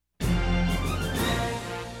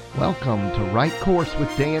Welcome to Right Course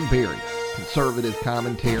with Dan Barry, conservative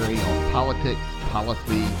commentary on politics,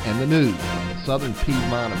 policy, and the news from the southern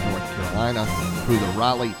Piedmont of North Carolina through the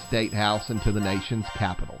Raleigh State House and to the nation's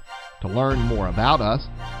capital. To learn more about us,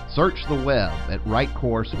 search the web at Right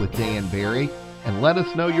Course with Dan Barry and let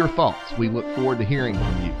us know your thoughts. We look forward to hearing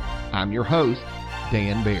from you. I'm your host,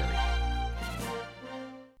 Dan Barry.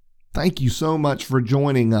 Thank you so much for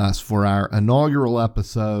joining us for our inaugural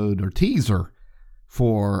episode or teaser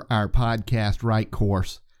for our podcast, Right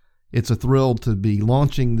Course. It's a thrill to be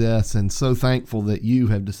launching this and so thankful that you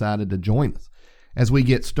have decided to join us. As we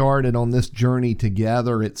get started on this journey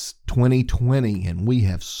together, it's 2020 and we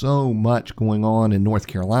have so much going on in North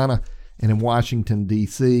Carolina and in Washington,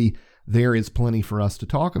 D.C. There is plenty for us to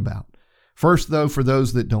talk about. First, though, for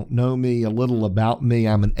those that don't know me, a little about me.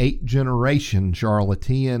 I'm an 8th-generation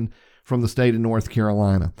Charlottean from the state of North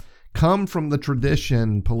Carolina. Come from the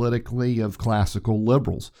tradition politically of classical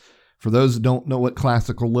liberals. For those who don't know what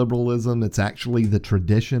classical liberalism, it's actually the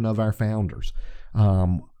tradition of our founders.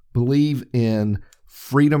 Believe in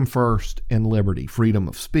freedom first and liberty, freedom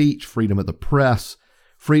of speech, freedom of the press,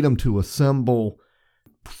 freedom to assemble,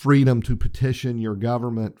 freedom to petition your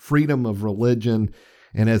government, freedom of religion,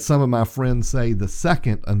 and as some of my friends say, the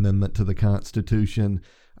Second Amendment to the Constitution,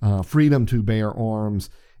 freedom to bear arms,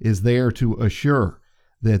 is there to assure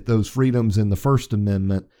that those freedoms in the First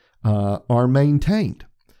Amendment are maintained.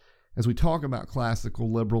 As we talk about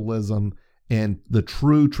classical liberalism and the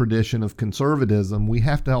true tradition of conservatism, we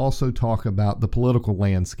have to also talk about the political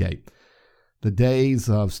landscape. The days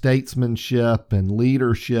of statesmanship and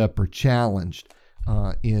leadership are challenged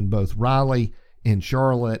in both Raleigh, in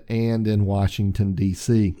Charlotte, and in Washington,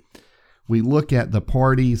 D.C. We look at the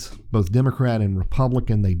parties, both Democrat and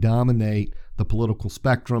Republican, they dominate the political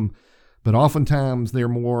spectrum, but oftentimes they're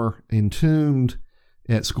more in tuned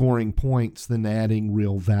at scoring points than adding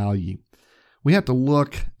real value. We have to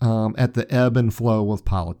look at the ebb and flow of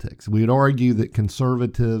politics. We'd argue that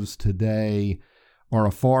conservatives today are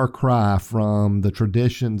a far cry from the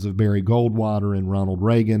traditions of Barry Goldwater and Ronald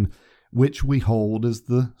Reagan, which we hold as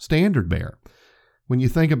the standard bearer. When you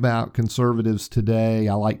think about conservatives today,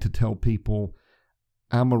 I like to tell people,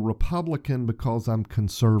 I'm a Republican because I'm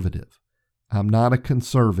conservative. I'm not a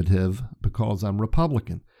conservative because I'm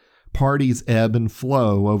Republican. Parties ebb and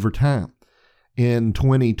flow over time. In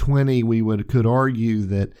 2020, we could argue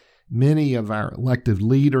that many of our elected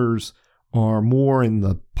leaders are more in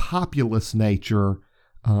the populist nature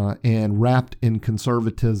and wrapped in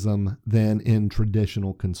conservatism than in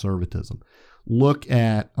traditional conservatism. Look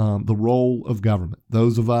at the role of government.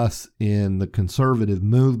 Those of us in the conservative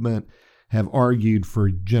movement have argued for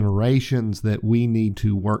generations that we need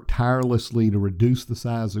to work tirelessly to reduce the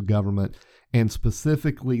size of government and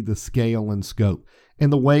specifically the scale and scope and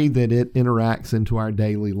the way that it interacts into our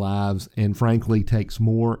daily lives and frankly takes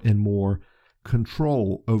more and more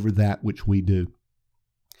control over that which we do.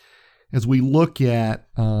 As we look at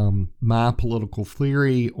my political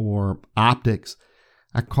theory or optics,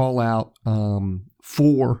 I call out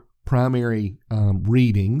 4 primary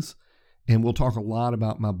readings. And we'll talk a lot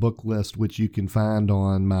about my book list, which you can find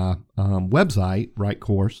on my website, Right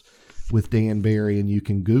Course with Dan Barry, and you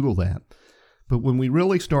can Google that. But when we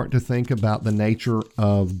really start to think about the nature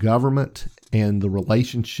of government and the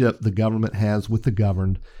relationship the government has with the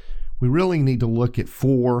governed, we really need to look at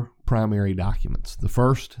 4 primary documents. The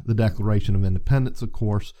first, the Declaration of Independence, of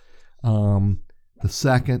course. The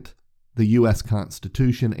second, the U.S.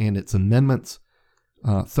 Constitution and its amendments.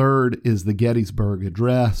 Third is the Gettysburg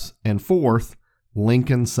Address, and fourth,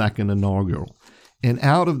 Lincoln's second inaugural. And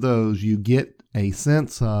out of those, you get a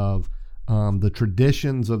sense of the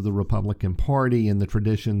traditions of the Republican Party and the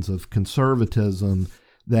traditions of conservatism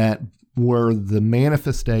that were the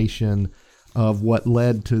manifestation of what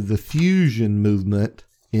led to the fusion movement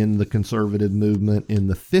in the conservative movement in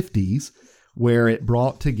the 50s, where it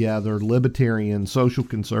brought together libertarian social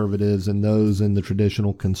conservatives and those in the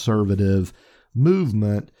traditional conservative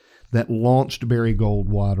movement that launched Barry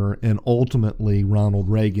Goldwater and ultimately Ronald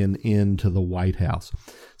Reagan into the White House.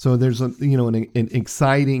 So there's an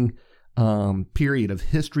exciting period of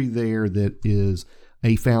history there that is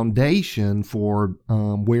a foundation for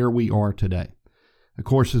where we are today. Of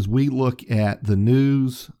course, as we look at the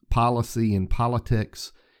news, policy, and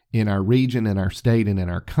politics in our region, in our state, and in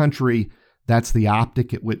our country, that's the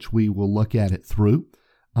optic at which we will look at it through.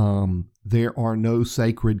 There are no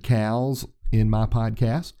sacred cows in my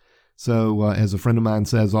podcast. So as a friend of mine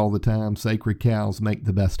says all the time, sacred cows make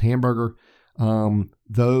the best hamburger.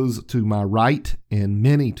 Those to my right and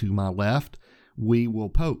many to my left, we will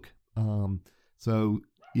poke. So,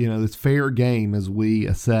 it's fair game as we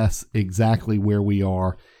assess exactly where we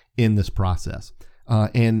are in this process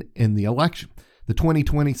and in the election. The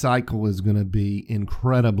 2020 cycle is going to be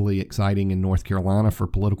incredibly exciting in North Carolina for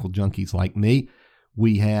political junkies like me.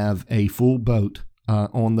 We have a full boat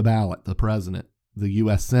on the ballot: the president, the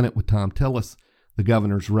U.S. Senate with Thom Tillis, the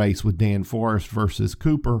governor's race with Dan Forest versus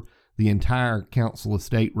Cooper, the entire Council of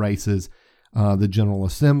State races, the General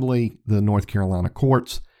Assembly, the North Carolina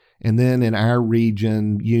courts, and then in our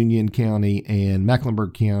region, Union County and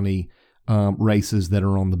Mecklenburg County races that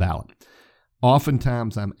are on the ballot.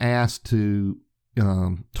 Oftentimes I'm asked to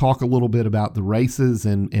talk a little bit about the races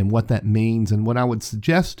and what that means. And what I would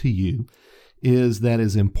suggest to you is that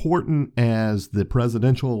as important as the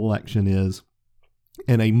presidential election is,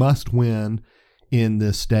 and a must-win in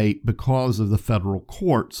this state because of the federal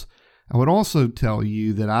courts, I would also tell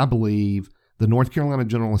you that I believe the North Carolina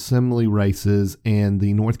General Assembly races and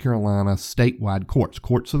the North Carolina statewide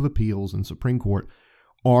courts of appeals and Supreme Court,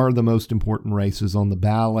 are the most important races on the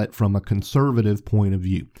ballot from a conservative point of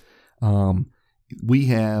view. We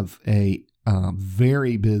have a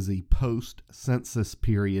very busy post-census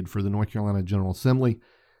period for the North Carolina General Assembly.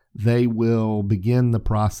 They will begin the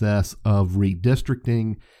process of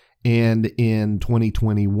redistricting, and in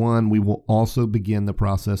 2021, we will also begin the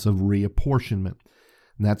process of reapportionment.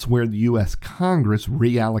 And that's where the U.S. Congress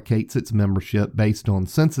reallocates its membership based on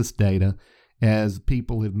census data as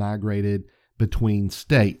people have migrated between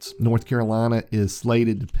states. North Carolina is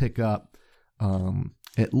slated to pick up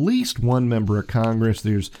at least one member of Congress.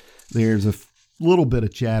 There's a little bit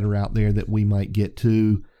of chatter out there that we might get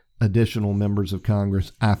 2 additional members of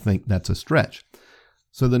Congress. I think that's a stretch.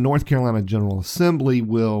 So the North Carolina General Assembly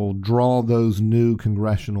will draw those new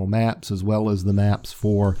congressional maps, as well as the maps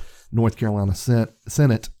for North Carolina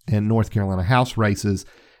Senate and North Carolina House races.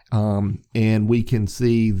 And we can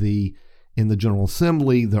see in the General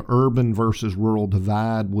Assembly, the urban versus rural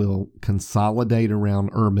divide will consolidate around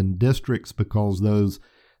urban districts because those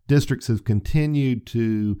districts have continued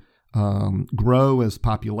to grow as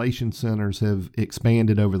population centers have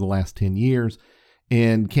expanded over the last 10 years.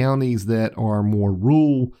 And counties that are more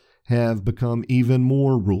rural have become even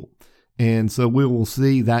more rural. And so we will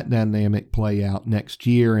see that dynamic play out next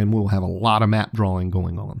year, and we'll have a lot of map drawing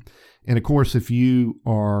going on. And of course, if you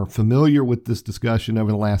are familiar with this discussion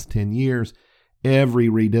over the last 10 years, every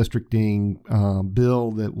redistricting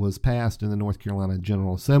bill that was passed in the North Carolina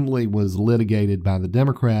General Assembly was litigated by the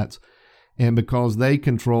Democrats. And because they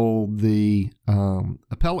control the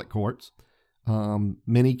appellate courts,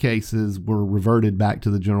 many cases were reverted back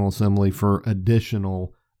to the General Assembly for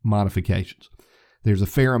additional modifications. There's a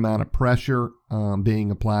fair amount of pressure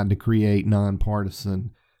being applied to create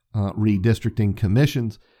nonpartisan redistricting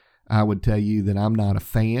commissions. I would tell you that I'm not a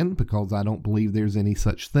fan because I don't believe there's any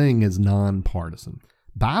such thing as nonpartisan.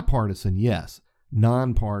 Bipartisan, yes.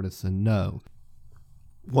 Nonpartisan, no.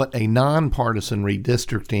 What a nonpartisan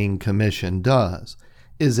redistricting commission does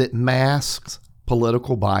is it masks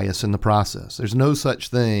political bias in the process. There's no such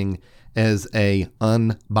thing as a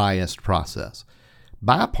unbiased process.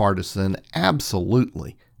 Bipartisan,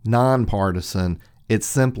 absolutely. Nonpartisan, it's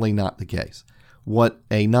simply not the case. What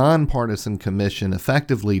a nonpartisan commission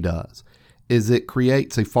effectively does is it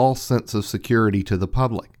creates a false sense of security to the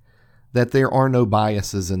public, that there are no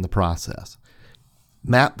biases in the process.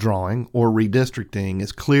 Map drawing or redistricting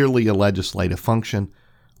is clearly a legislative function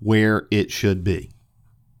where it should be.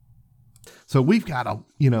 So we've got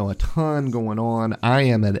a ton going on. I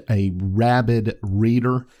am a rabid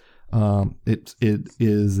reader. It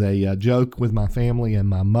is a joke with my family and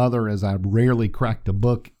my mother, as I rarely cracked a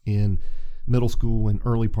book in middle school and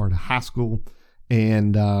early part of high school.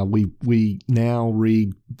 And we now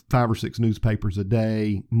read 5 or 6 newspapers a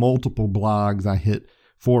day, multiple blogs. I hit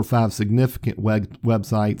 4 or 5 significant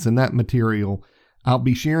websites, and that material I'll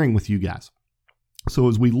be sharing with you guys. So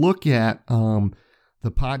as we look at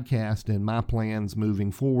the podcast and my plans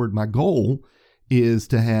moving forward, my goal is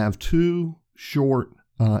to have 2 short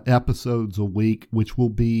episodes a week, which will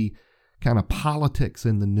be kind of politics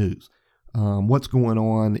in the news. What's going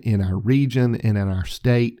on in our region and in our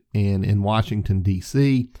state and in Washington,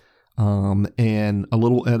 D.C., and a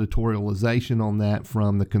little editorialization on that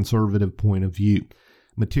from the conservative point of view.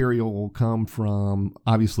 Material will come from,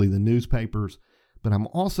 obviously, the newspapers, but I'm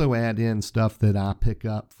also add in stuff that I pick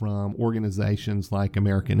up from organizations like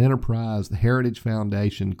American Enterprise, the Heritage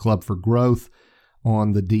Foundation, Club for Growth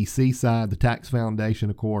on the D.C. side, the Tax Foundation,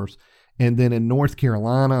 of course, and then in North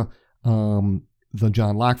Carolina, the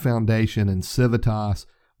John Locke Foundation and Civitas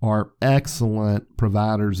are excellent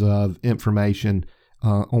providers of information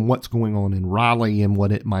on what's going on in Raleigh and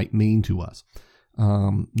what it might mean to us.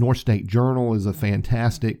 North State Journal is a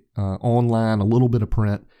fantastic online, a little bit of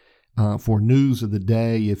print, for news of the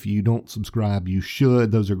day. If you don't subscribe, you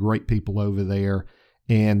should. Those are great people over there,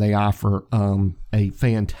 and they offer a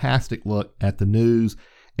fantastic look at the news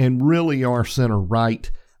and really are center right,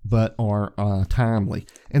 but are timely.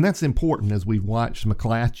 And that's important as we've watched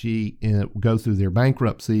McClatchy go through their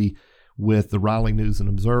bankruptcy with the Raleigh News and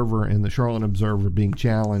Observer and the Charlotte Observer being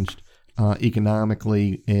challenged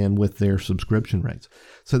economically and with their subscription rates.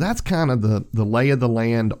 So that's kind of the lay of the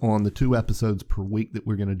land on the 2 episodes per week that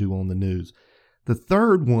we're going to do on the news. The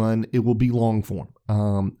third one, it will be long form.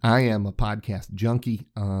 I am a podcast junkie.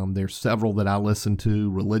 There's several that I listen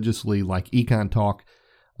to religiously, like Econ Talk.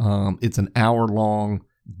 It's an hour-long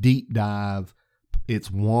deep dive. It's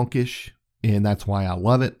wonkish, and that's why I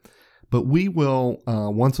love it. But we will,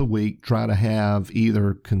 once a week, try to have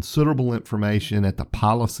either considerable information at the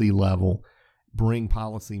policy level, bring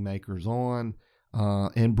policymakers on,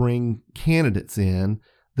 and bring candidates in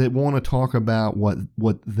that want to talk about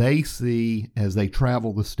what they see as they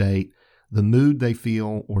travel the state, the mood they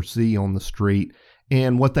feel or see on the street,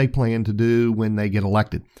 and what they plan to do when they get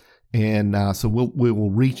elected. And so we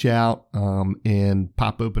will reach out and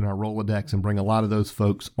pop open our Rolodex and bring a lot of those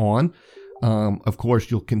folks on. Of course,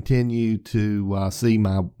 you'll continue to see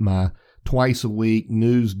my twice a week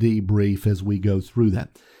news debrief as we go through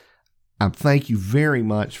that. I thank you very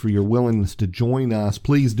much for your willingness to join us.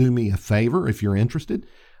 Please do me a favor if you're interested.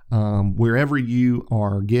 Wherever you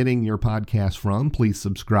are getting your podcast from, please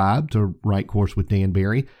subscribe to Right Course with Dan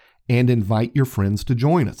Barry and invite your friends to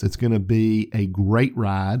join us. It's going to be a great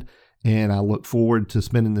ride, and I look forward to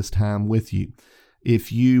spending this time with you.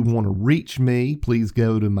 If you want to reach me, please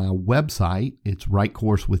go to my website. It's Right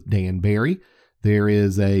Course with Dan Barry. There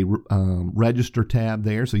is a register tab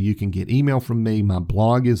there, so you can get email from me. My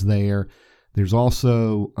blog is there. There's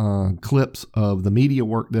also clips of the media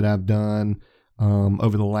work that I've done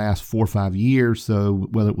over the last 4 or 5 years. So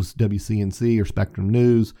whether it was WCNC or Spectrum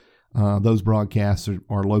News, those broadcasts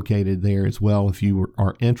are located there as well if you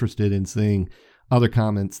are interested in seeing other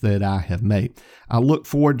comments that I have made. I look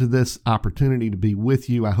forward to this opportunity to be with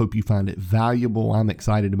you. I hope you find it valuable. I'm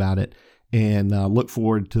excited about it and look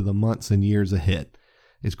forward to the months and years ahead.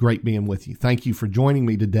 It's great being with you. Thank you for joining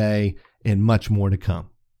me today and much more to come.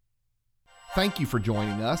 Thank you for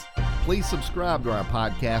joining us. Please subscribe to our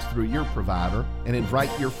podcast through your provider and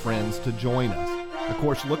invite your friends to join us. Of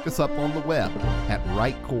course, look us up on the web at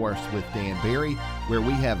Right Course with Dan Barry, where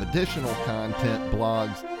we have additional content,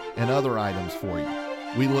 blogs, and other items for you.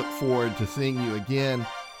 We look forward to seeing you again,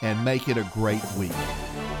 and make it a great week.